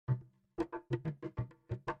This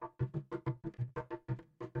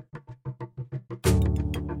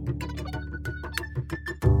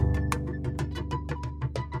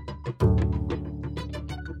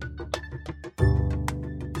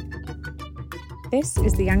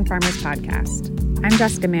is the Young Farmers Podcast. I'm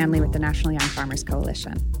Jessica Manley with the National Young Farmers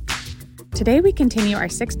Coalition. Today we continue our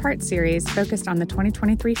 6-part series focused on the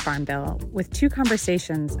 2023 Farm Bill with 2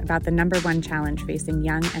 conversations about the number one challenge facing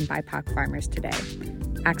young and BIPOC farmers today: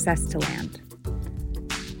 access to land.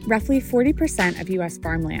 Roughly 40% of U.S.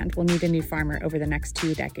 farmland will need a new farmer over the next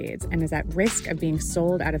 2 decades and is at risk of being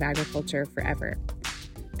sold out of agriculture forever.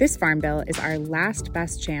 This Farm Bill is our last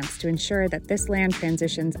best chance to ensure that this land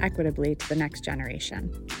transitions equitably to the next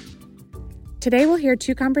generation. Today we'll hear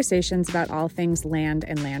 2 conversations about all things land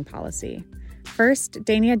and land policy. First,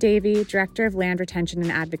 Dania Davey, Director of Land Retention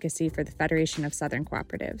and Advocacy for the Federation of Southern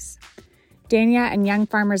Cooperatives. Dania and Young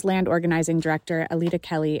Farmers Land Organizing Director Alita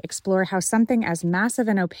Kelly explore how something as massive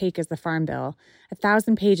and opaque as the Farm Bill,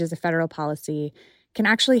 1,000 pages of federal policy, can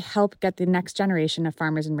actually help get the next generation of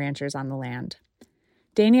farmers and ranchers on the land.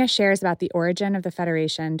 Dania shares about the origin of the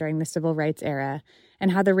Federation during the Civil Rights era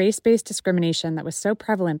and how the race-based discrimination that was so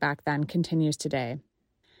prevalent back then continues today.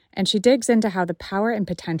 And she digs into how the power and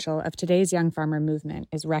potential of today's young farmer movement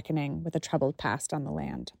is reckoning with a troubled past on the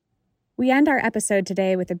land. We end our episode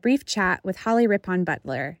today with a brief chat with Holly Rippon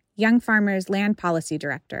Butler, Young Farmers Land Policy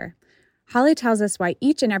Director. Holly tells us why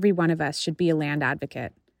each and every one of us should be a land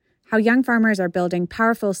advocate, how young farmers are building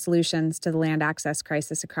powerful solutions to the land access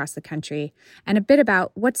crisis across the country, and a bit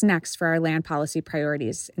about what's next for our land policy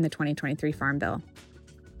priorities in the 2023 Farm Bill.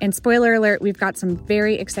 And spoiler alert, we've got some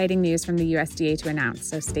very exciting news from the USDA to announce,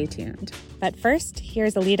 so stay tuned. But first,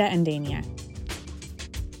 here's Alita and Dania.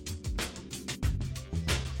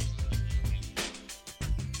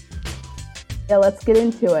 Yeah, let's get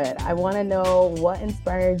into it. I want to know what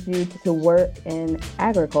inspired you to work in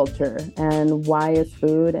agriculture and why is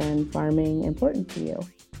food and farming important to you?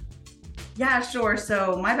 Yeah, sure.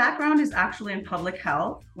 So my background is actually in public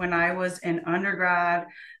health. When I was in undergrad,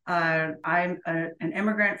 I'm an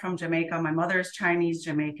immigrant from Jamaica. My mother's Chinese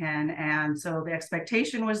Jamaican. And so the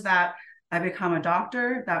expectation was that I become a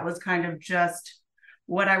doctor. That was kind of just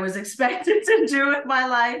what I was expected to do with my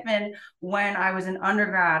life. And when I was in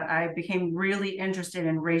undergrad, I became really interested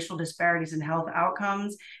in racial disparities in health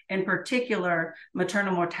outcomes, in particular,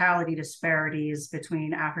 maternal mortality disparities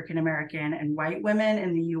between African American and white women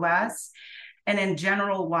in the US, and in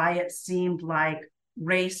general, why it seemed like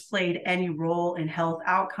race played any role in health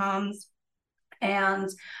outcomes. And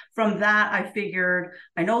from that, I figured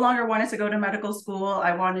I no longer wanted to go to medical school.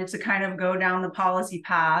 I wanted to kind of go down the policy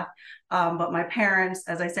path. But my parents,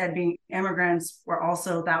 as I said, being immigrants, were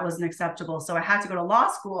also, that wasn't acceptable. So I had to go to law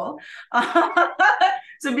school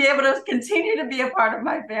to be able to continue to be a part of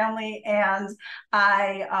my family. And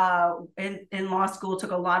I, in law school,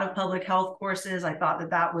 took a lot of public health courses. I thought that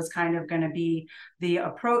that was kind of going to be the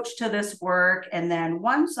approach to this work. And then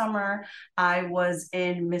one summer, I was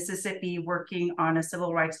in Mississippi working on a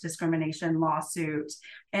civil rights discrimination lawsuit.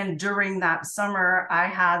 And during that summer, I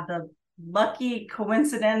had the lucky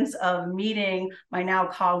coincidence of meeting my now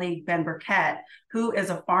colleague, Ben Burkett, who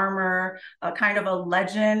is a farmer, a kind of a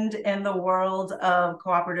legend in the world of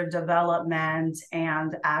cooperative development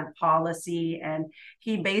and ag policy. And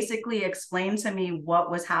he basically explained to me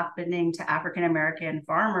what was happening to African-American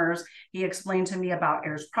farmers. He explained to me about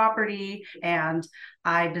heirs property. And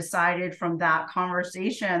I decided from that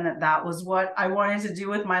conversation that that was what I wanted to do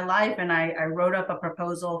with my life. And I wrote up a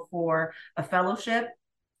proposal for a fellowship.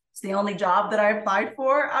 It's the only job that I applied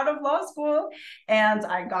for out of law school, and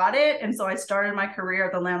I got it. And so I started my career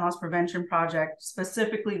at the Land Loss Prevention Project,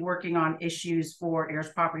 specifically working on issues for heirs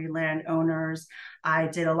property landowners. I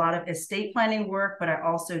did a lot of estate planning work, but I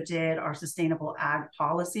also did our sustainable ag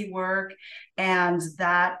policy work. And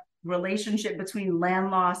that relationship between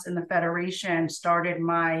land loss and the Federation started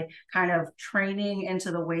my kind of training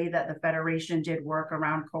into the way that the Federation did work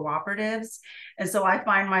around cooperatives. And so I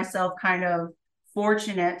find myself kind of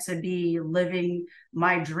fortunate to be living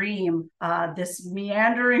my dream. This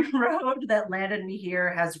meandering road that landed me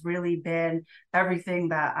here has really been everything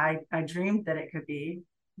that I dreamed that it could be.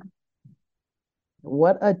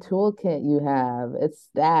 What a toolkit you have. It's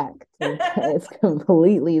stacked. It's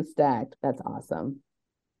completely stacked. That's awesome.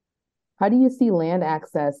 How do you see land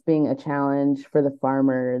access being a challenge for the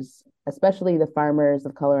farmers, especially the farmers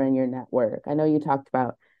of color in your network? I know you talked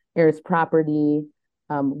about heirs property.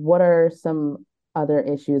 What are some other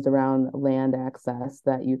issues around land access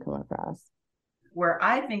that you come across? Where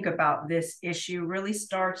I think about this issue really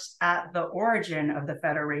starts at the origin of the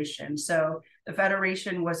Federation. So the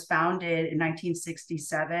Federation was founded in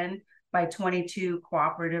 1967 by 22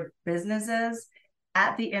 cooperative businesses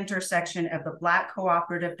at the intersection of the Black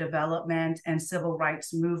cooperative development and civil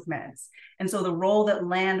rights movements. And so the role that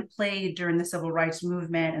land played during the civil rights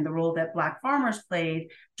movement and the role that Black farmers played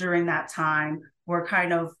during that time were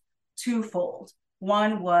kind of twofold.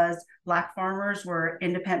 One was Black farmers were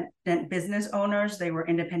independent business owners. They were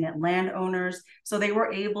independent landowners. So they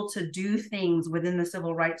were able to do things within the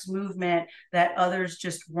civil rights movement that others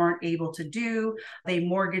just weren't able to do. They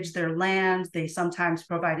mortgaged their land. They sometimes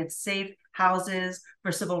provided safe houses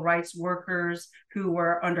for civil rights workers who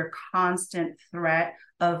were under constant threat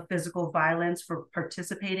of physical violence for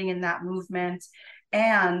participating in that movement.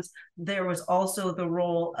 And there was also the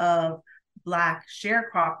role of Black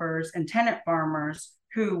sharecroppers and tenant farmers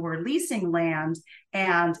who were leasing land.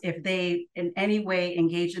 And if they in any way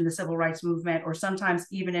engaged in the civil rights movement, or sometimes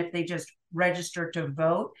even if they just registered to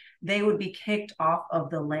vote, they would be kicked off of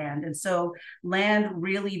the land. And so land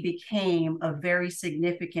really became a very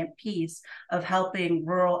significant piece of helping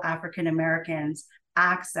rural African Americans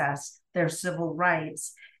access their civil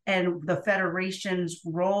rights. And the Federation's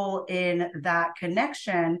role in that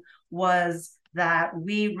connection was that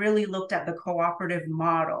we really looked at the cooperative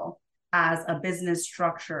model as a business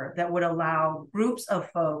structure that would allow groups of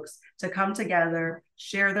folks to come together,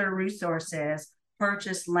 share their resources,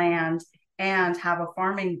 purchase land, and have a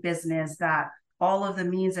farming business that all of the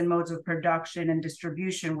means and modes of production and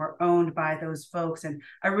distribution were owned by those folks. And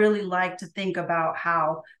I really like to think about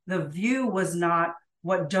how the view was not,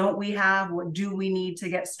 what don't we have? What do we need to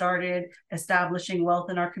get started establishing wealth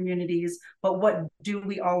in our communities? But what do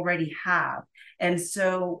we already have? And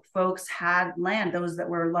so folks had land, those that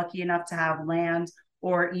were lucky enough to have land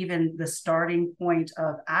or even the starting point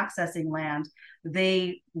of accessing land,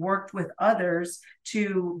 they worked with others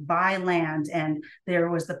to buy land. And there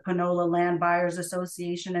was the Panola Land Buyers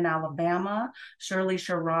Association in Alabama, Shirley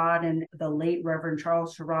Sherrod and the late Reverend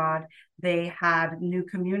Charles Sherrod. They had New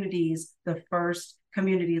Communities, the first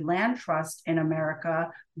community land trust in America,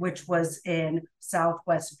 which was in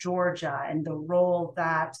Southwest Georgia, and the role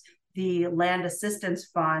that the Land Assistance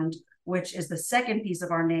Fund, which is the second piece of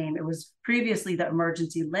our name, it was previously the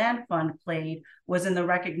Emergency Land Fund, played, was in the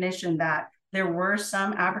recognition that there were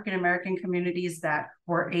some African American communities that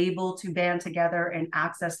were able to band together and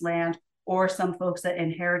access land, or some folks that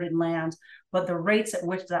inherited land, but the rates at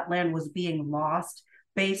which that land was being lost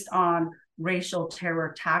based on racial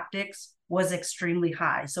terror tactics was extremely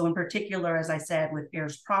high. So in particular, as I said, with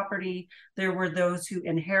heirs property, there were those who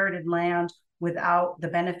inherited land without the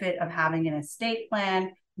benefit of having an estate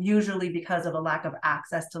plan, usually because of a lack of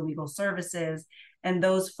access to legal services. And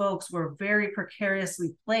those folks were very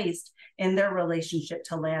precariously placed in their relationship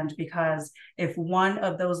to land, because if one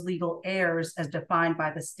of those legal heirs, as defined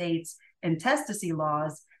by the state's intestacy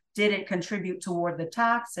laws, didn't contribute toward the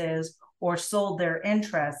taxes or sold their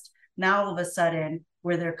interest, now all of a sudden,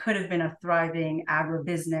 where there could have been a thriving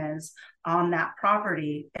agribusiness on that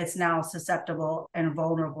property, it's now susceptible and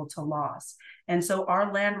vulnerable to loss. And so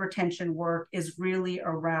our land retention work is really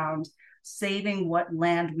around saving what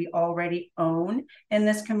land we already own in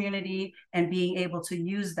this community and being able to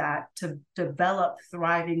use that to develop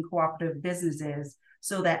thriving cooperative businesses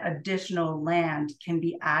so that additional land can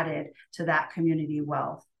be added to that community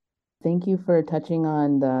wealth. Thank you for touching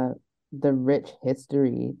on the rich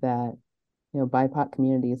history that BIPOC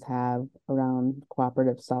communities have around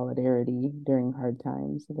cooperative solidarity during hard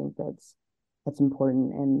times. I think that's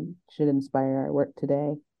important and should inspire our work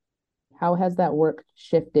today. How has that work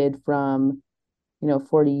shifted from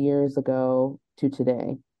 40 years ago to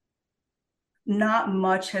today? Not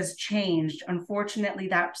much has changed. Unfortunately,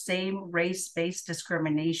 that same race-based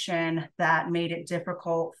discrimination that made it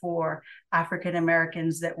difficult for African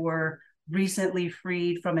Americans that were recently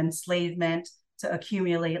freed from enslavement to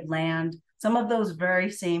accumulate land, some of those very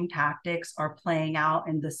same tactics are playing out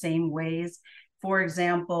in the same ways. For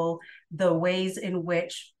example, the ways in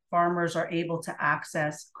which farmers are able to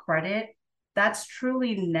access credit, that's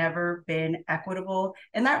truly never been equitable.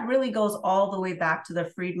 And that really goes all the way back to the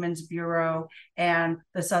Freedmen's Bureau and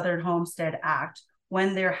the Southern Homestead Act,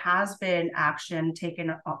 when there has been action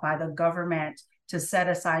taken by the government to set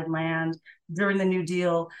aside land during the New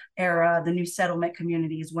Deal era, the new settlement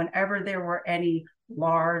communities, whenever there were any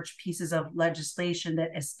large pieces of legislation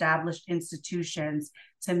that established institutions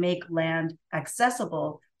to make land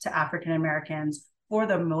accessible to African Americans. For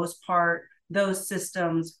the most part, those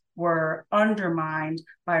systems were undermined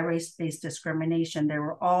by race-based discrimination. There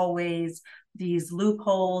were always these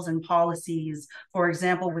loopholes and policies. For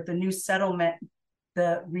example, with the new settlement,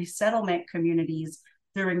 the resettlement communities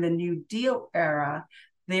during the New Deal era,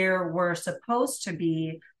 there were supposed to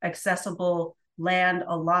be accessible land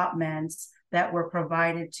allotments that were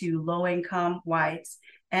provided to low-income whites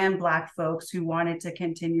and Black folks who wanted to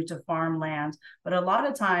continue to farm land. But a lot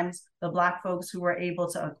of times, the Black folks who were able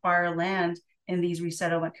to acquire land in these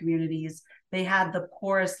resettlement communities, they had the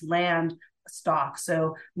poorest land stock.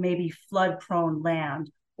 So maybe flood-prone land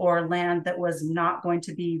or land that was not going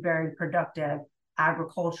to be very productive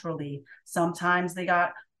agriculturally. Sometimes they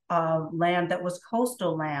got land that was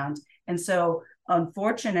coastal land. And so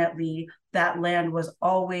unfortunately, that land was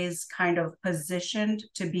always kind of positioned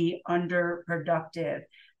to be underproductive.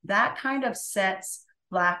 That kind of sets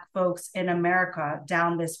Black folks in America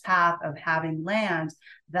down this path of having land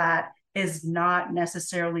that is not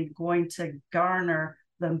necessarily going to garner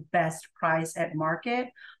the best price at market.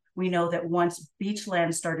 We know that once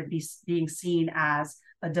beachland started being seen as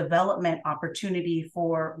a development opportunity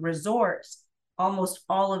for resorts, almost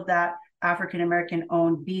all of that African-American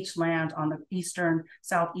owned beachland on the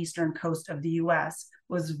southeastern coast of the US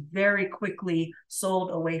was very quickly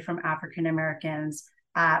sold away from African-Americans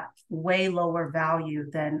at way lower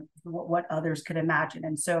value than what others could imagine.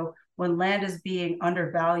 And so when land is being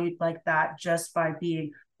undervalued like that just by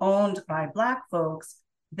being owned by Black folks,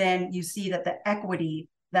 then you see that the equity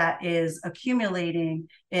that is accumulating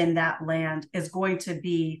in that land is going to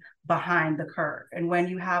be behind the curve. And when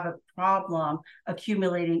you have a problem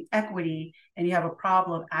accumulating equity and you have a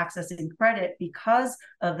problem accessing credit because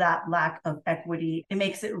of that lack of equity, it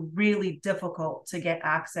makes it really difficult to get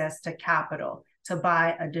access to capital to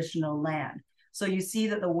buy additional land. So you see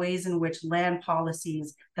that the ways in which land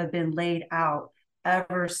policies have been laid out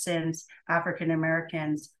ever since African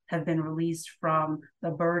Americans have been released from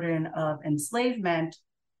the burden of enslavement,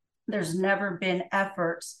 there's never been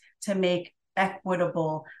efforts to make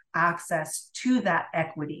equitable access to that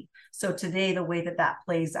equity. So today, the way that that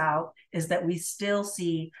plays out is that we still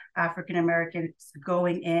see African Americans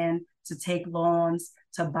going in to take loans,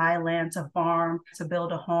 to buy land, to farm, to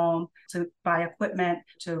build a home, to buy equipment,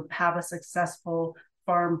 to have a successful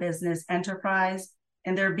farm business enterprise,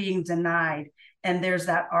 and they're being denied. And there's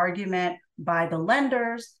that argument by the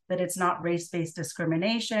lenders that it's not race-based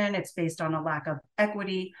discrimination, it's based on a lack of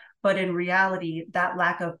equity. But in reality, that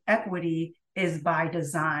lack of equity is by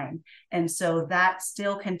design. And so that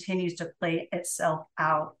still continues to play itself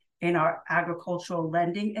out in our agricultural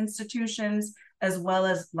lending institutions, as well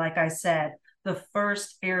as, like I said, the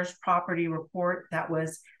first heirs property report that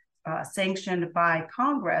was sanctioned by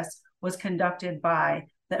Congress was conducted by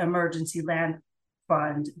the Emergency Land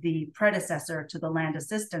Fund, the predecessor to the Land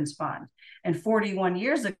Assistance Fund. And 41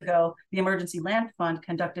 years ago, the Emergency Land Fund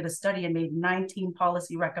conducted a study and made 19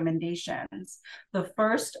 policy recommendations. The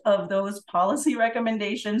first of those policy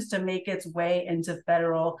recommendations to make its way into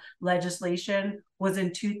federal legislation was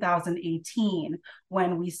in 2018,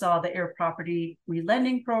 when we saw the Heir Property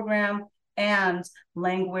Relending Program and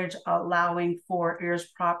language allowing for heirs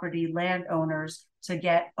property landowners to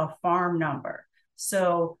get a farm number.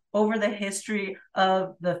 So over the history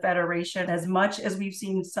of the Federation, as much as we've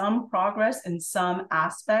seen some progress in some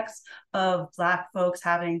aspects of Black folks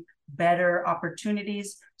having better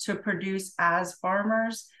opportunities to produce as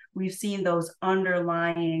farmers, we've seen those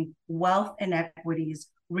underlying wealth inequities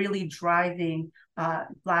really driving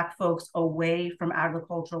Black folks away from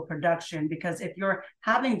agricultural production. Because if you're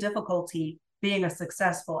having difficulty being a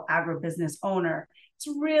successful agribusiness owner, it's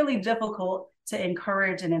really difficult to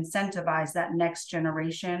encourage and incentivize that next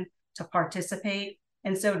generation to participate.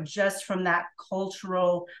 And so just from that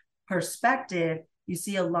cultural perspective, you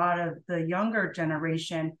see a lot of the younger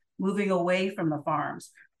generation moving away from the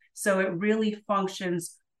farms. So it really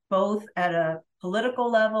functions both at a political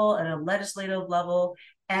level, at a legislative level,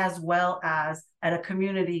 as well as at a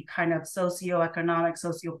community kind of socioeconomic,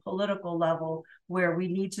 sociopolitical level, where we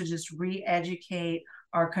need to just re-educate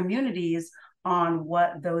our communities on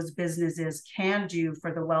what those businesses can do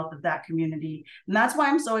for the wealth of that community. And that's why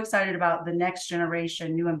I'm so excited about the next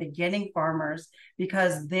generation, new and beginning farmers,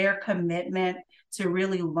 because their commitment to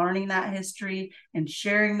really learning that history and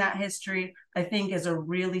sharing that history, I think, is a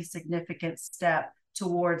really significant step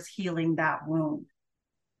towards healing that wound.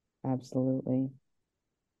 Absolutely.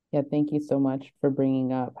 Yeah, thank you so much for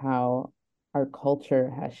bringing up how our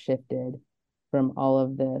culture has shifted from all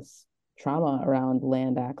of this trauma around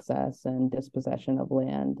land access and dispossession of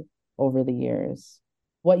land over the years.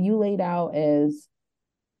 What you laid out is,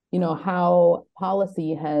 how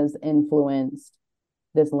policy has influenced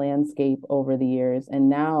this landscape over the years. And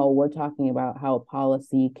now we're talking about how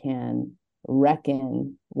policy can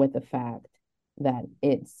reckon with the fact that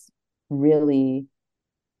it's really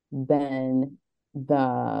been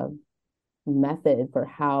the method for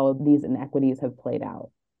how these inequities have played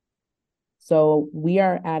out. So we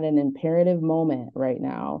are at an imperative moment right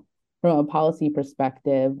now from a policy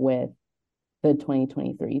perspective with the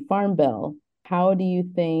 2023 Farm Bill. How do you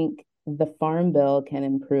think the Farm Bill can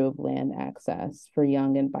improve land access for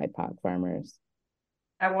young and BIPOC farmers?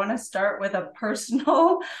 I want to start with a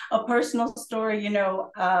personal story.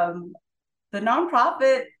 The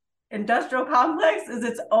nonprofit industrial complex is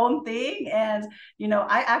its own thing. And,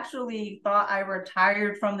 I actually thought I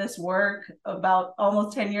retired from this work about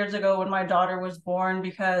almost 10 years ago when my daughter was born,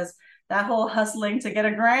 because that whole hustling to get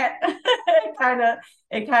a grant,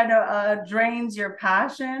 it kind of drains your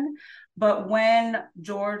passion. But when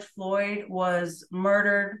George Floyd was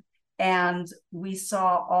murdered, and we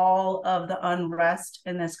saw all of the unrest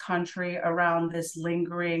in this country around this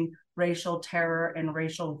lingering racial terror and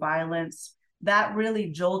racial violence, that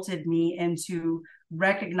really jolted me into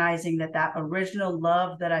recognizing that original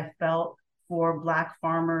love that I felt for Black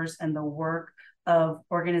farmers and the work of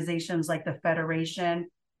organizations like the Federation,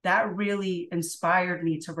 that really inspired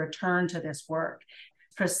me to return to this work,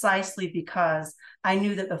 precisely because I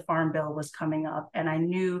knew that the Farm Bill was coming up, and I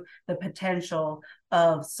knew the potential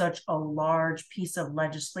of such a large piece of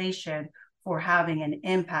legislation for having an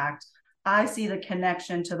impact. I see the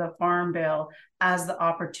connection to the Farm Bill as the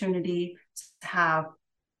opportunity to have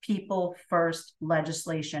people first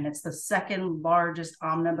legislation. It's the second largest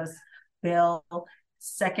omnibus bill,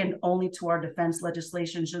 second only to our defense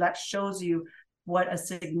legislation. So that shows you what a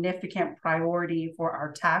significant priority for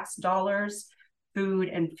our tax dollars, food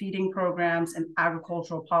and feeding programs, and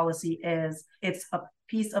agricultural policy is. It's a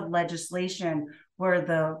piece of legislation where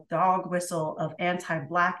the dog whistle of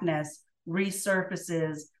anti-Blackness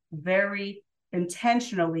resurfaces very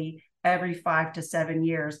intentionally every 5 to 7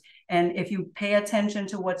 years. And if you pay attention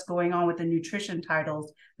to what's going on with the nutrition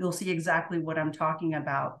titles, you'll see exactly what I'm talking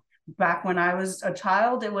about. Back when I was a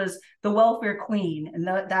child, it was the welfare queen, and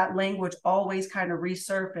that language always kind of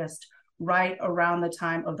resurfaced right around the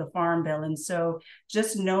time of the Farm Bill. And so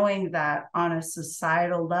just knowing that on a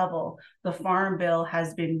societal level, the Farm Bill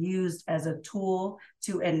has been used as a tool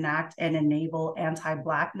to enact and enable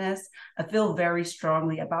anti-Blackness, I feel very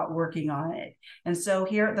strongly about working on it. And so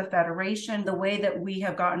here at the Federation, the way that we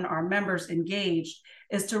have gotten our members engaged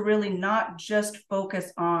is to really not just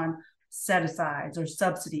focus on set-asides or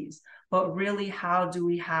subsidies, but really how do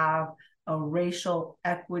we have a racial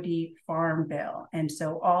equity farm bill. And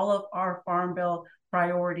so all of our Farm Bill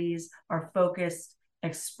priorities are focused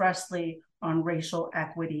expressly on racial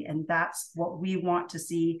equity. And that's what we want to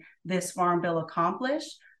see this Farm Bill accomplish.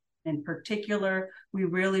 In particular, we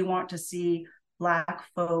really want to see Black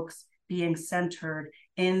folks being centered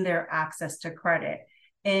in their access to credit,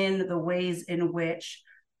 in the ways in which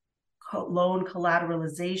loan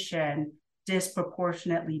collateralization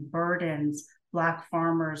disproportionately burdens Black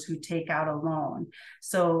farmers who take out a loan.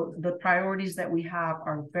 So the priorities that we have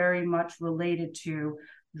are very much related to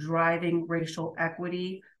driving racial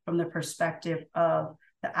equity from the perspective of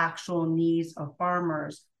the actual needs of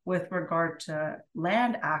farmers. With regard to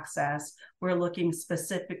land access, we're looking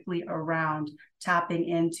specifically around tapping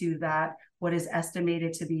into that, what is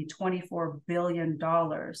estimated to be $24 billion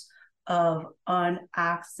of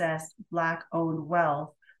unaccessed Black-owned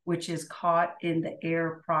wealth, which is caught in the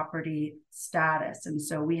heir property status. And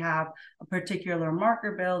so we have a particular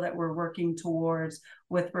marker bill that we're working towards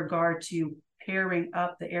with regard to pairing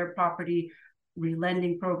up the heir property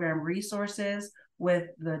relending program resources with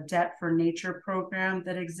the Debt for Nature program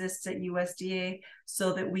that exists at USDA,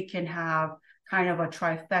 so that we can have kind of a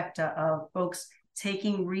trifecta of folks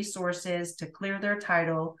taking resources to clear their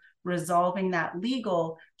title, resolving that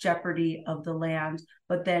legal jeopardy of the land,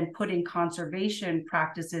 but then putting conservation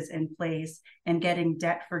practices in place and getting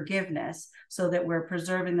debt forgiveness so that we're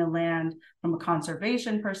preserving the land from a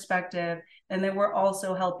conservation perspective. And then we're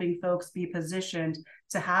also helping folks be positioned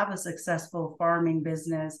to have a successful farming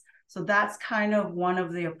business. So that's kind of one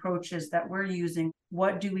of the approaches that we're using.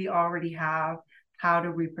 What do we already have? How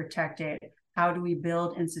do we protect it? How do we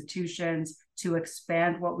build institutions to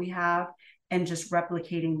expand what we have? And just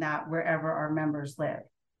replicating that wherever our members live.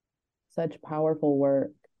 Such powerful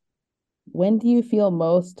work. When do you feel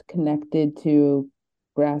most connected to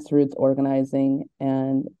grassroots organizing,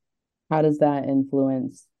 and how does that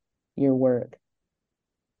influence your work?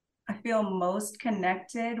 I feel most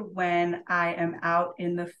connected when I am out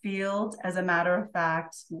in the field. As a matter of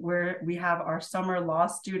fact, we have our summer law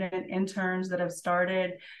student interns that have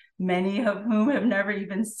started, many of whom have never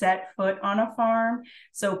even set foot on a farm.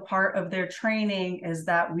 So part of their training is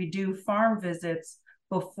that we do farm visits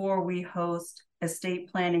before we host estate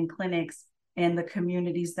planning clinics in the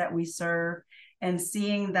communities that we serve. And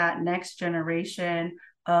seeing that next generation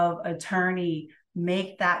of attorney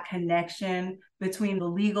make that connection between the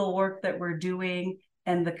legal work that we're doing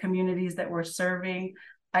and the communities that we're serving.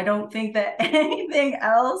 I don't think that anything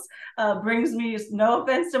else brings me, no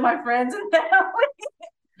offense to my friends and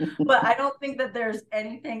family, but I don't think that there's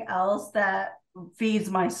anything else that feeds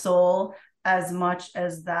my soul as much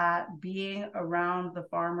as that, being around the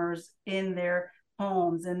farmers in their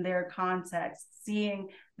homes, in their context, seeing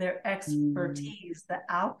their expertise, the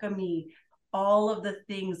alchemy, all of the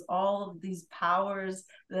things, all of these powers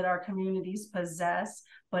that our communities possess,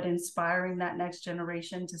 but inspiring that next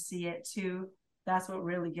generation to see it too. That's what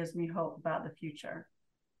really gives me hope about the future.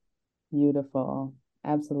 Beautiful.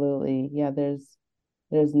 Absolutely. Yeah, there's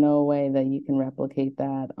no way that you can replicate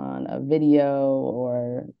that on a video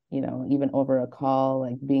or, even over a call.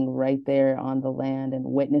 Like being right there on the land and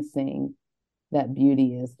witnessing that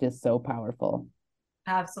beauty is just so powerful.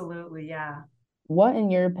 Absolutely, yeah. What,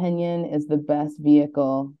 in your opinion, is the best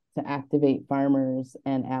vehicle to activate farmers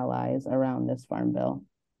and allies around this farm bill?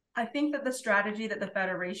 I think that the strategy that the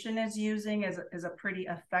Federation is using is a pretty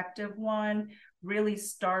effective one, really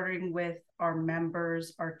starting with our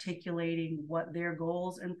members articulating what their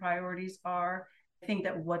goals and priorities are. I think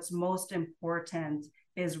that what's most important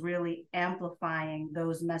is really amplifying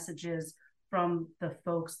those messages from the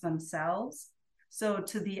folks themselves. So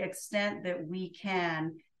to the extent that we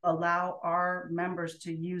can allow our members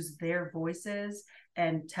to use their voices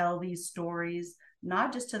and tell these stories,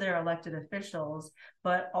 not just to their elected officials,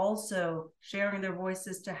 but also sharing their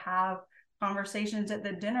voices to have conversations at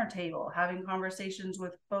the dinner table, having conversations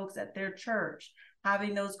with folks at their church,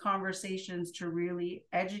 having those conversations to really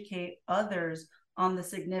educate others on the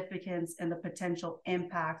significance and the potential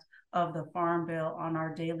impact of the Farm Bill on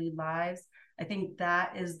our daily lives. I think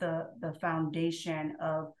that is the foundation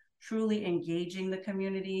of truly engaging the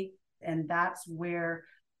community. And that's where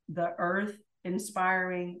the earth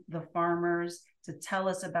inspiring the farmers to tell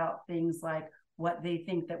us about things like what they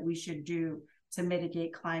think that we should do to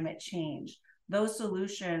mitigate climate change. Those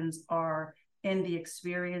solutions are in the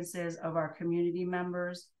experiences of our community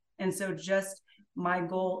members. And so just my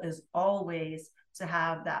goal is always to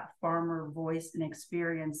have that farmer voice and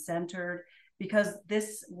experience centered, because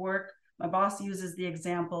this work, my boss uses the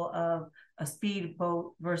example of a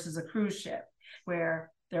speedboat versus a cruise ship,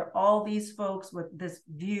 where there are all these folks with this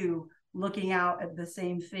view looking out at the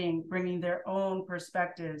same thing, bringing their own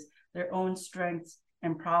perspectives, their own strengths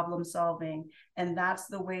and problem solving. And that's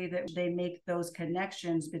the way that they make those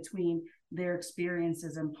connections between their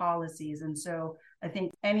experiences and policies. And so I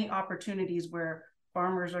think any opportunities where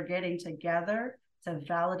farmers are getting together to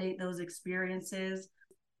validate those experiences,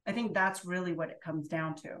 I think that's really what it comes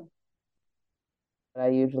down to. I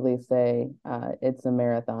usually say it's a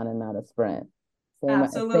marathon and not a sprint.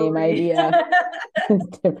 Absolutely. Same idea,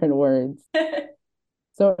 different words.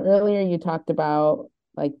 So earlier you talked about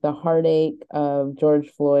like the heartache of George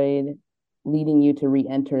Floyd leading you to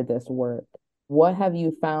re-enter this work. What have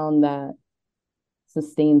you found that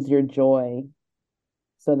sustains your joy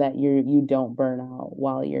so that you don't burn out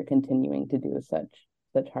while you're continuing to do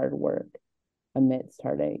such hard work amidst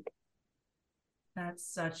heartache? That's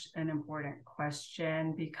such an important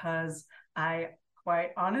question, because I quite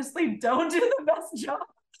honestly don't do the best job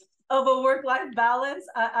of a work-life balance.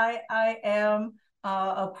 I am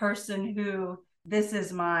a person who, this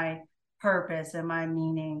is my purpose and my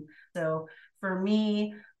meaning. So for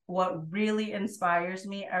me, what really inspires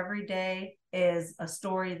me every day is a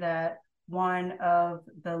story that one of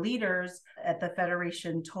the leaders at the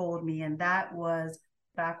Federation told me, and that was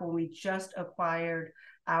back when we just acquired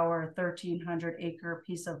our 1,300-acre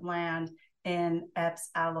piece of land in Epes,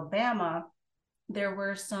 Alabama. There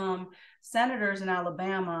were some senators in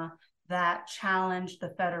Alabama that challenged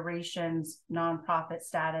the Federation's nonprofit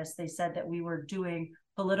status. They said that we were doing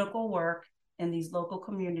political work in these local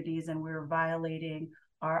communities and we were violating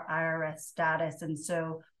our IRS status. And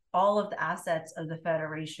so all of the assets of the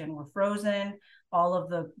Federation were frozen. All of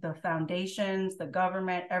the foundations, the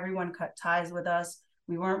government, everyone cut ties with us.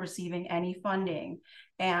 We weren't receiving any funding.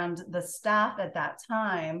 And the staff at that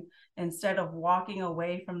time, instead of walking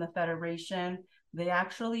away from the Federation, they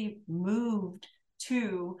actually moved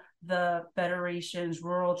to the Federation's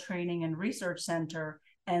Rural Training and Research Center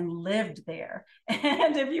and lived there.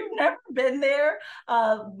 And if you've never been there,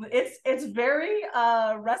 it's very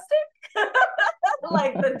rustic.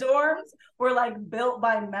 Like the dorms were like built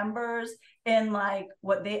by members in like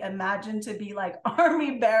what they imagined to be like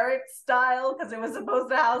army barracks style, because it was supposed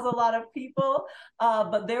to house a lot of people.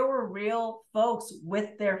 But there were real folks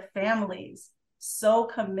with their families so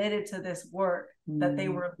committed to this work that they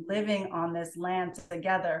were living on this land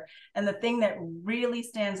together. And the thing that really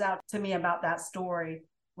stands out to me about that story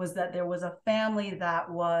was that there was a family that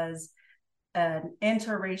was an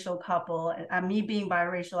interracial couple. And me being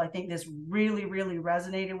biracial, I think this really, really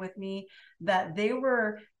resonated with me, that they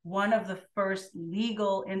were one of the first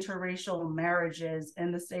legal interracial marriages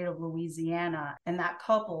in the state of Louisiana. And that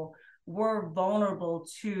couple were vulnerable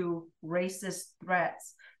to racist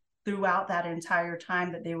threats throughout that entire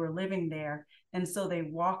time that they were living there. And so they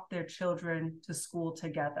walked their children to school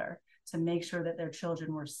together to make sure that their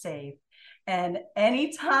children were safe. And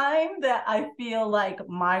anytime that I feel like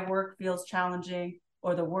my work feels challenging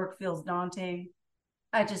or the work feels daunting,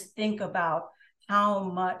 I just think about how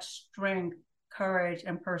much strength, courage,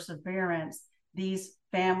 and perseverance these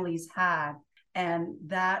families had. And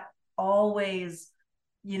that always,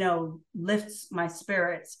 lifts my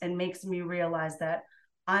spirits and makes me realize that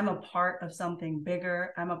I'm a part of something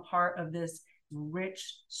bigger. I'm a part of this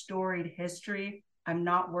rich, storied history. I'm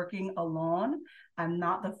not working alone. I'm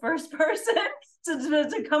not the first person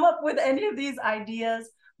to come up with any of these ideas,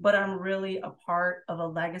 but I'm really a part of a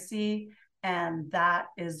legacy. And that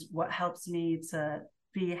is what helps me to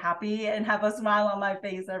be happy and have a smile on my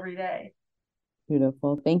face every day.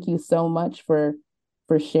 Beautiful. Thank you so much for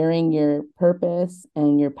sharing your purpose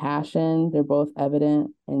and your passion. They're both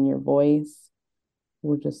evident in your voice.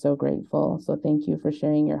 We're just so grateful. So thank you for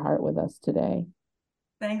sharing your heart with us today.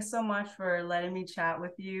 Thanks so much for letting me chat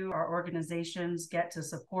with you. Our organizations get to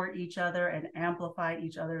support each other and amplify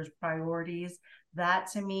each other's priorities. That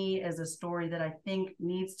to me is a story that I think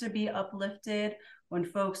needs to be uplifted. When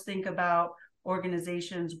folks think about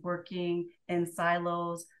organizations working in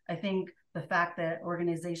silos, I think the fact that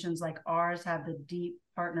organizations like ours have the deep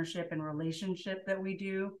partnership and relationship that we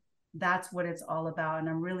do, that's what it's all about. And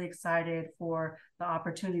I'm really excited for the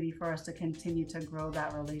opportunity for us to continue to grow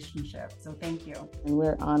that relationship. So thank you. And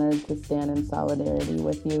we're honored to stand in solidarity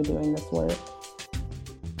with you doing this work.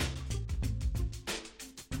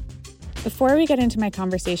 Before we get into my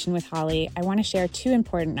conversation with Holly, I want to share two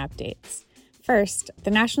important updates. First,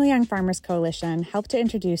 the National Young Farmers Coalition helped to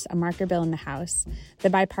introduce a marker bill in the House, the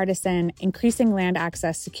bipartisan Increasing Land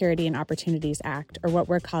Access, Security, and Opportunities Act, or what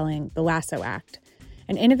we're calling the LASSO Act,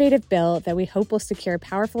 an innovative bill that we hope will secure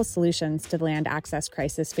powerful solutions to the land access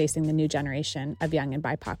crisis facing the new generation of young and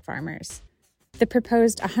BIPOC farmers. The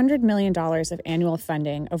proposed $100 million of annual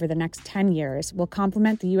funding over the next 10 years will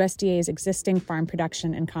complement the USDA's existing farm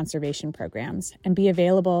production and conservation programs and be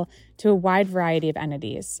available to a wide variety of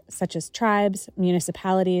entities, such as tribes,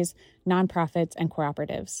 municipalities, nonprofits, and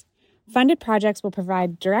cooperatives. Funded projects will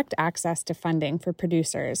provide direct access to funding for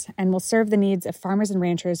producers and will serve the needs of farmers and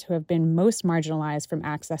ranchers who have been most marginalized from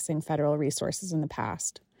accessing federal resources in the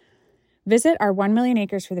past. Visit our 1 Million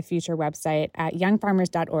Acres for the Future website at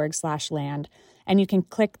youngfarmers.org/land, and you can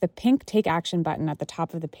click the pink Take Action button at the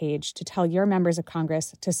top of the page to tell your members of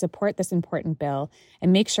Congress to support this important bill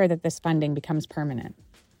and make sure that this funding becomes permanent.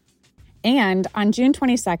 And on June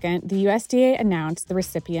 22nd, the USDA announced the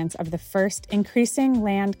recipients of the first Increasing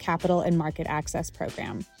Land, Capital, and Market Access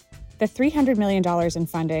program. The $300 million in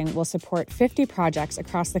funding will support 50 projects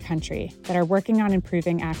across the country that are working on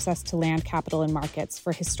improving access to land, capital, and markets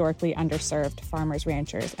for historically underserved farmers,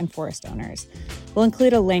 ranchers, and forest owners. We'll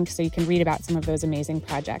include a link so you can read about some of those amazing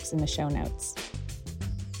projects in the show notes.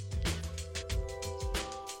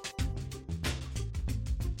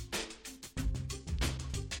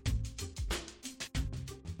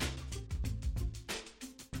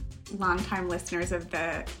 Longtime listeners of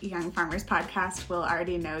the Young Farmers podcast will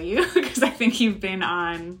already know you because I think you've been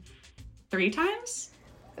on 3 times.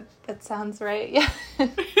 That sounds right, yeah.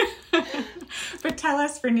 But tell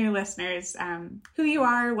us, for new listeners, who you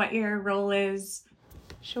are, what your role is.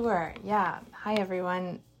 Sure, yeah. Hi,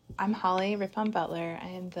 everyone. I'm Holly Rippon-Butler. I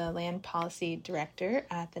am the Land Policy Director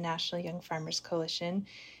at the National Young Farmers Coalition,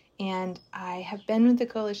 and I have been with the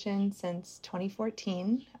coalition since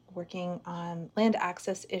 2014, working on land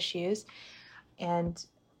access issues, and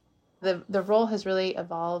the role has really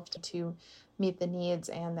evolved to meet the needs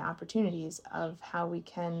and the opportunities of how we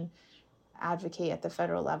can advocate at the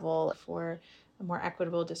federal level for a more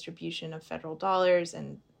equitable distribution of federal dollars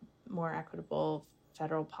and more equitable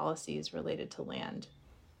federal policies related to land.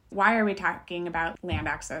 Why are we talking about land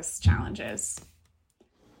access challenges?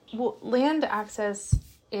 Well, land access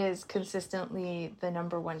is consistently the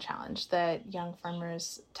number one challenge that young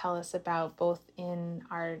farmers tell us about, both in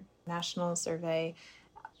our national survey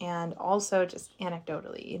and also just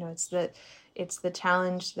anecdotally. It's the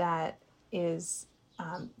challenge that is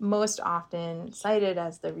most often cited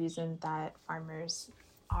as the reason that farmers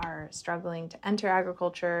are struggling to enter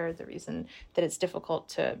agriculture, the reason that it's difficult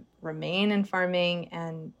to remain in farming,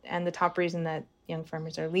 and the top reason that young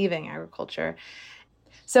farmers are leaving agriculture.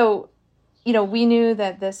 So we knew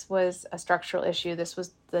that this was a structural issue. This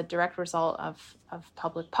was the direct result of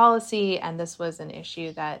public policy, and this was an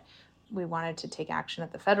issue that we wanted to take action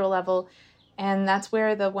at the federal level. And that's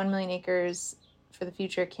where the 1 Million Acres for the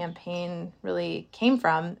Future campaign really came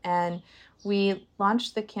from. And we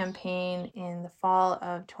launched the campaign in the fall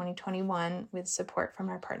of 2021 with support from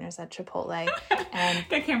our partners at Chipotle. And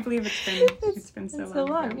I can't believe it's been so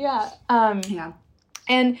long. Yeah. Yeah.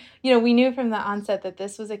 And, we knew from the onset that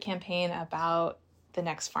this was a campaign about the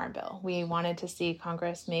next Farm Bill. We wanted to see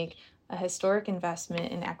Congress make a historic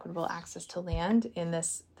investment in equitable access to land in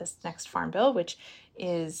this next Farm Bill, which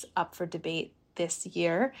is up for debate this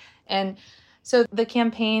year. And so the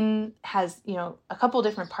campaign has, a couple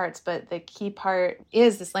different parts, but the key part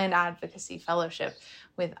is this land advocacy fellowship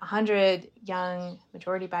with 100 young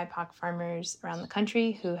majority BIPOC farmers around the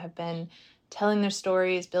country who have been telling their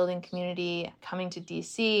stories, building community, coming to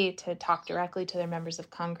DC to talk directly to their members of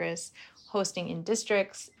Congress, hosting in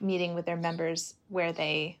districts, meeting with their members where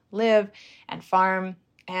they live and farm,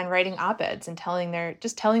 and writing op-eds and telling their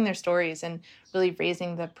stories and really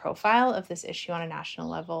raising the profile of this issue on a national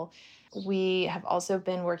level. We have also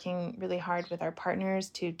been working really hard with our partners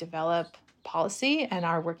to develop policy and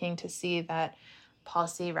are working to see that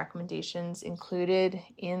policy recommendations included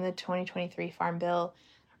in the 2023 Farm Bill,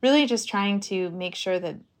 really just trying to make sure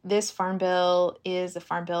that this Farm Bill is a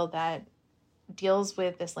Farm Bill that deals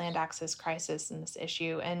with this land access crisis and this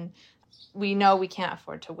issue. And we know we can't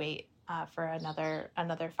afford to wait for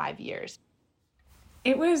another 5 years.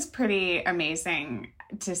 It was pretty amazing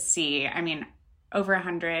to see. I mean, over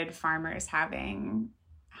 100 farmers having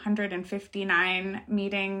 159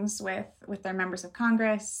 meetings with their members of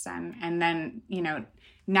Congress. And then,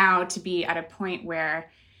 now to be at a point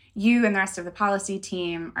where you and the rest of the policy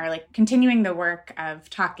team are continuing the work of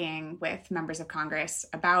talking with members of Congress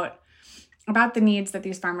about the needs that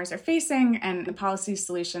these farmers are facing and the policy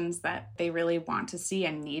solutions that they really want to see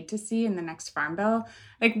and need to see in the next Farm Bill.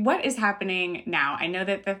 What is happening now? I know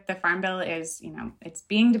that the Farm Bill is, it's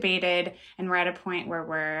being debated, and we're at a point where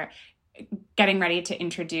we're getting ready to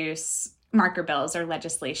introduce marker bills or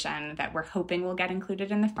legislation that we're hoping will get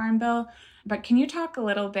included in the Farm Bill. But can you talk a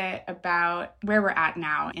little bit about where we're at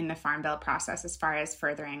now in the Farm Bill process as far as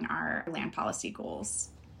furthering our land policy goals?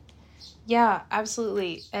 Yeah,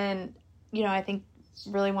 absolutely. And I think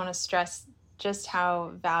really want to stress just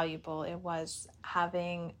how valuable it was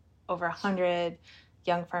having over 100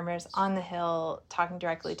 young farmers on the Hill talking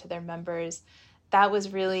directly to their members. That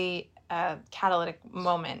was really a catalytic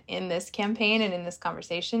moment in this campaign and in this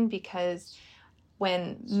conversation, because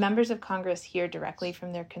when members of Congress hear directly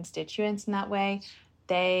from their constituents in that way,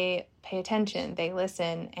 they pay attention, they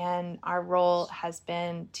listen, and our role has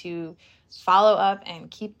been to follow up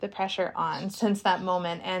and keep the pressure on since that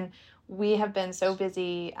moment. And we have been so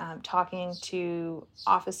busy talking to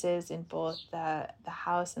offices in both the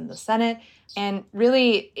House and the Senate. And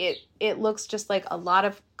really, it looks just like a lot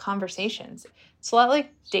of conversations. It's a lot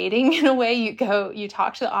like dating in a way. You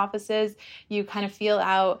talk to the offices, you kind of feel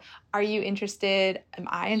out, are you interested? Am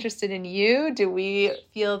I interested in you? Do we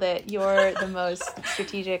feel that you're the most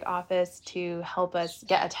strategic office to help us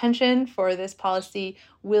get attention for this policy?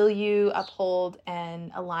 Will you uphold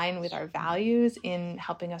and align with our values in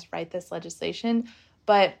helping us write this legislation?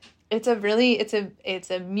 But it's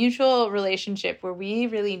a mutual relationship where we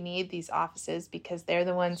really need these offices because they're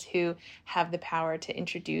the ones who have the power to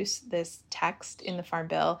introduce this text in the Farm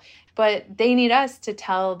Bill. But they need us to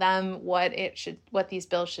tell them what these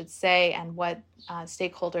bills should say and what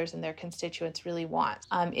stakeholders and their constituents really want.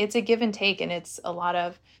 It's a give and take, and it's a lot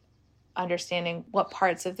of understanding what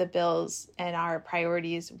parts of the bills and our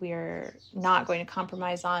priorities we're not going to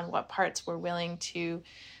compromise on, what parts we're willing to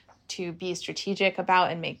be strategic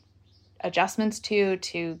about and make adjustments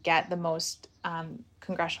to get the most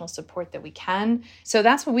congressional support that we can. So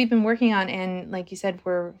that's what we've been working on. And like you said,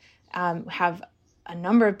 we're have a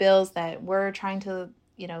number of bills that we're trying to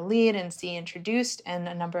lead and see introduced, and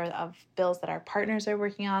a number of bills that our partners are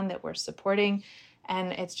working on that we're supporting.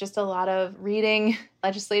 And it's just a lot of reading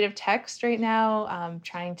legislative text right now,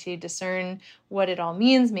 trying to discern what it all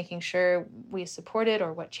means, making sure we support it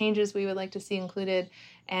or what changes we would like to see included,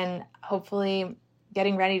 and hopefully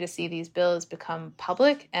getting ready to see these bills become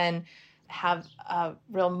public and have a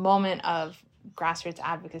real moment of grassroots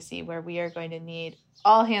advocacy where we are going to need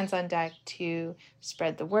all hands on deck to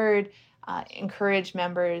spread the word, encourage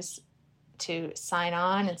members to sign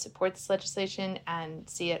on and support this legislation and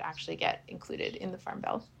see it actually get included in the Farm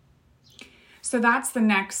Bill. So that's the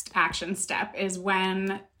next action step, is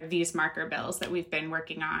when these marker bills that we've been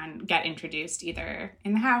working on get introduced either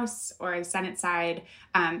in the House or the Senate side.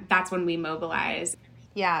 That's when we mobilize.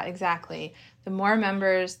 Yeah, exactly. The more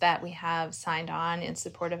members that we have signed on in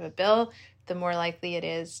support of a bill, the more likely it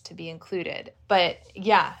is to be included. But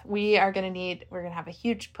yeah, we're going to have a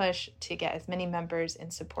huge push to get as many members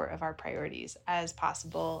in support of our priorities as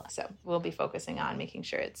possible. So we'll be focusing on making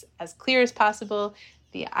sure it's as clear as possible.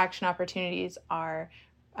 The action opportunities are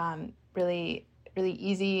really, really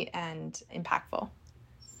easy and impactful.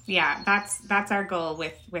 Yeah, that's our goal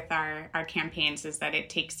with our campaigns, is that it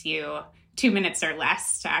takes you 2 minutes or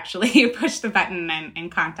less to actually push the button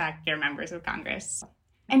and contact your members of Congress.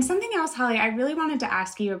 And something else, Holly, I really wanted to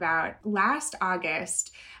ask you about. Last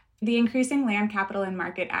August, the Increasing Land Capital and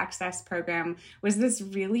Market Access program was this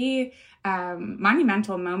really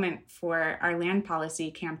monumental moment for our land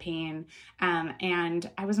policy campaign. And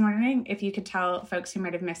I was wondering if you could tell folks who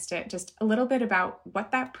might have missed it just a little bit about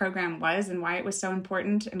what that program was and why it was so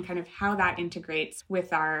important, and kind of how that integrates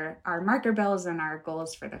with our marker bills and our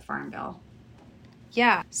goals for the Farm Bill.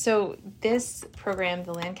 Yeah, so this program,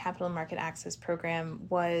 the Land Capital and Market Access Program,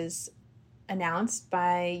 was announced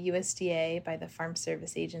by USDA, by the Farm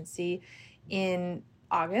Service Agency, in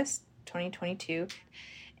August 2022.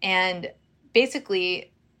 And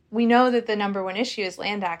basically, we know that the number one issue is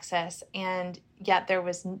land access, and yet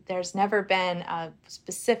there's never been a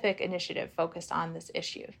specific initiative focused on this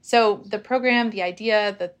issue. So the program, the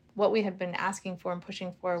idea, that what we had been asking for and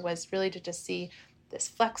pushing for was really to just see this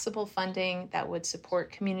flexible funding that would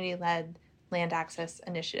support community-led land access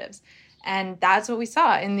initiatives. And that's what we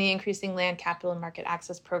saw in the Increasing Land Capital and Market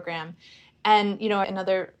Access Program. And,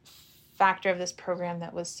 another factor of this program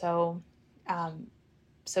that was so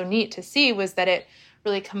neat to see was that it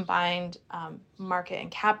really combined market and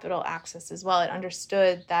capital access as well. It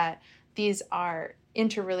understood that these are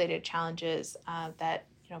interrelated challenges, that,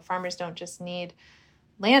 farmers don't just need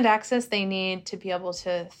land access, they need to be able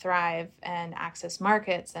to thrive and access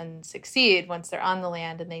markets and succeed once they're on the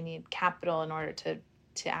land, and they need capital in order to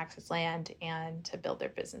access land and to build their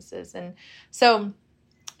businesses. And so,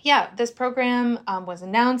 this program was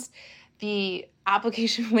announced. The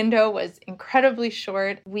application window was incredibly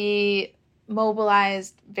short. We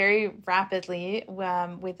mobilized very rapidly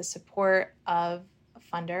with the support of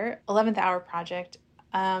a funder, 11th Hour Project.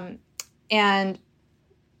 And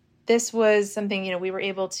this was something, we were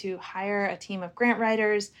able to hire a team of grant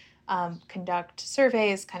writers, conduct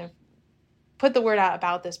surveys, kind of put the word out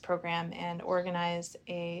about this program, and organize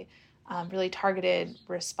a really targeted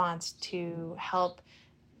response to help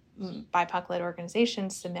BIPOC-led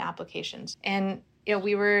organizations submit applications. And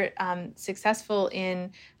we were successful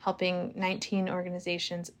in helping 19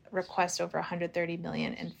 organizations request over $130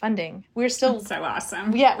 million in funding. We're still That's so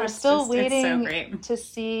awesome. Yeah, we're still waiting so to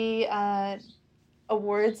see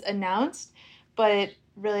awards announced, but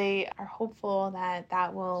really are hopeful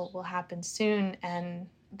that will happen soon. And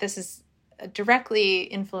this is directly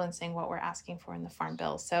influencing what we're asking for in the Farm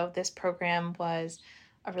Bill. So this program was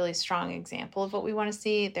a really strong example of what we want to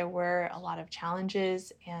see. There were a lot of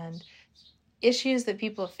challenges and issues that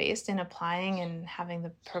people have faced in applying and having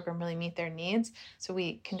the program really meet their needs. So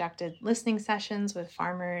we conducted listening sessions with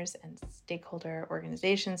farmers and stakeholder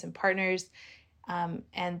organizations and partners,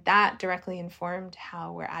 and that directly informed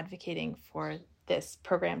how we're advocating for this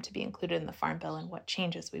program to be included in the Farm Bill and what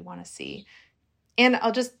changes we want to see. And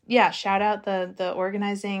I'll just, shout out the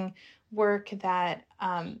organizing work that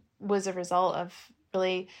was a result of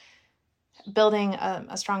really building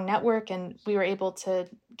a strong network, and we were able to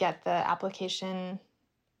get the application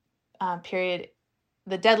period,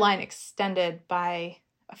 the deadline extended by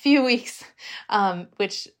a few weeks,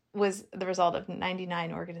 which was the result of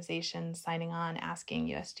 99 organizations signing on, asking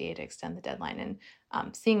USDA to extend the deadline.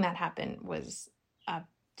 And seeing that happen was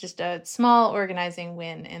just a small organizing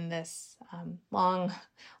win in this long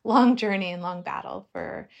journey and long battle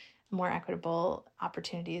for more equitable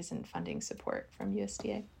opportunities and funding support from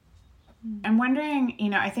USDA. I'm wondering,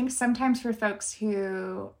 I think sometimes for folks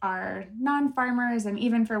who are non-farmers, and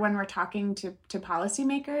even for when we're talking to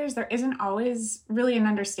policymakers, there isn't always really an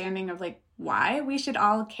understanding of why we should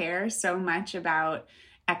all care so much about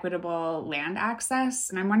equitable land access.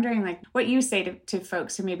 And I'm wondering what you say to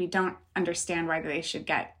folks who maybe don't understand why they should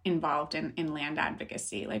get involved in land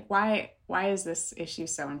advocacy. Why is this issue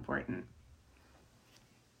so important?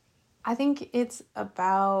 I think it's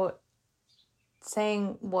about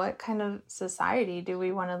saying, what kind of society do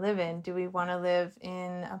we want to live in? Do we want to live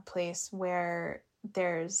in a place where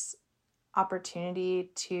there's opportunity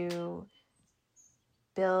to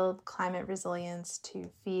build climate resilience, to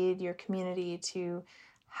feed your community, to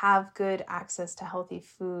have good access to healthy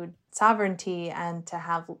food sovereignty, and to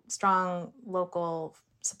have strong local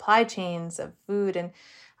supply chains of food? And,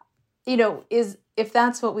 if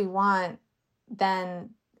that's what we want,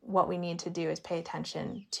 then what we need to do is pay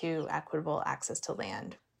attention to equitable access to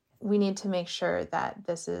land. We need to make sure that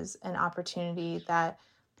this is an opportunity that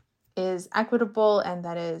is equitable and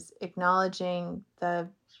that is acknowledging the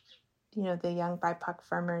young BIPOC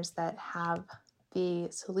farmers that have the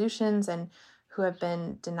solutions and who have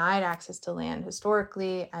been denied access to land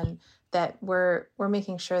historically, and that we're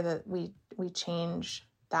making sure that we change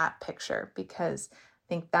that picture, because I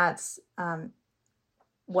think that's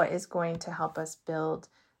what is going to help us build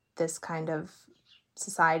this kind of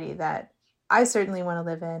society that I certainly want to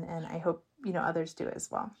live in, and I hope others do as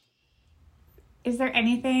well. Is there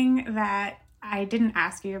anything that I didn't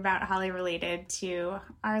ask you about, Holly, related to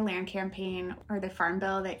our land campaign or the Farm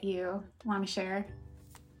Bill that you want to share?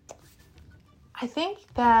 I think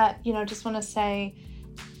that, just want to say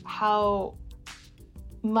how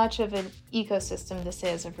much of an ecosystem this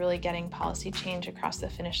is of really getting policy change across the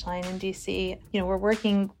finish line in DC. We're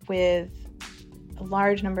working with a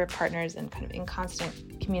large number of partners and kind of in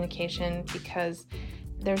constant communication, because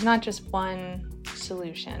there's not just one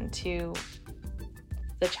solution to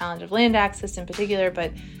the challenge of land access in particular,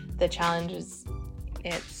 but the challenge is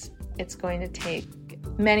it's going to take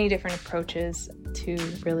many different approaches to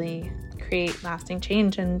really create lasting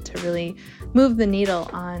change and to really move the needle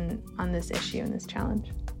on this issue and this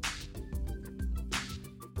challenge.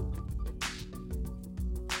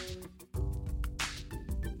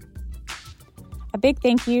 A big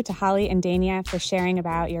thank you to Holly and Dania for sharing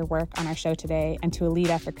about your work on our show today, and to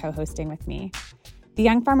Alida for co-hosting with me. The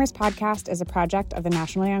Young Farmers Podcast is a project of the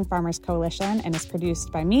National Young Farmers Coalition and is produced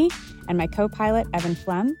by me and my co-pilot, Evan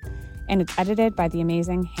Flem, and it's edited by the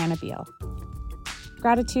amazing Hannah Beal.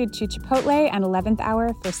 Gratitude to Chipotle and 11th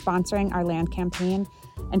Hour for sponsoring our land campaign,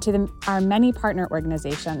 and to our many partner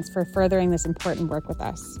organizations for furthering this important work with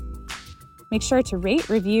us. Make sure to rate,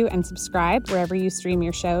 review, and subscribe wherever you stream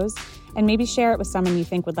your shows, and maybe share it with someone you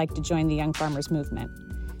think would like to join the Young Farmers movement.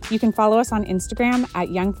 You can follow us on Instagram at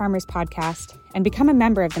Young Farmers Podcast and become a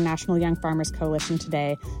member of the National Young Farmers Coalition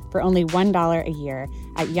today for only $1 a year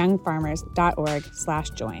at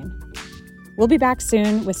youngfarmers.org/join. We'll be back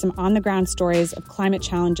soon with some on-the-ground stories of climate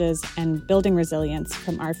challenges and building resilience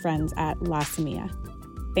from our friends at La Semilla.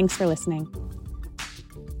 Thanks for listening.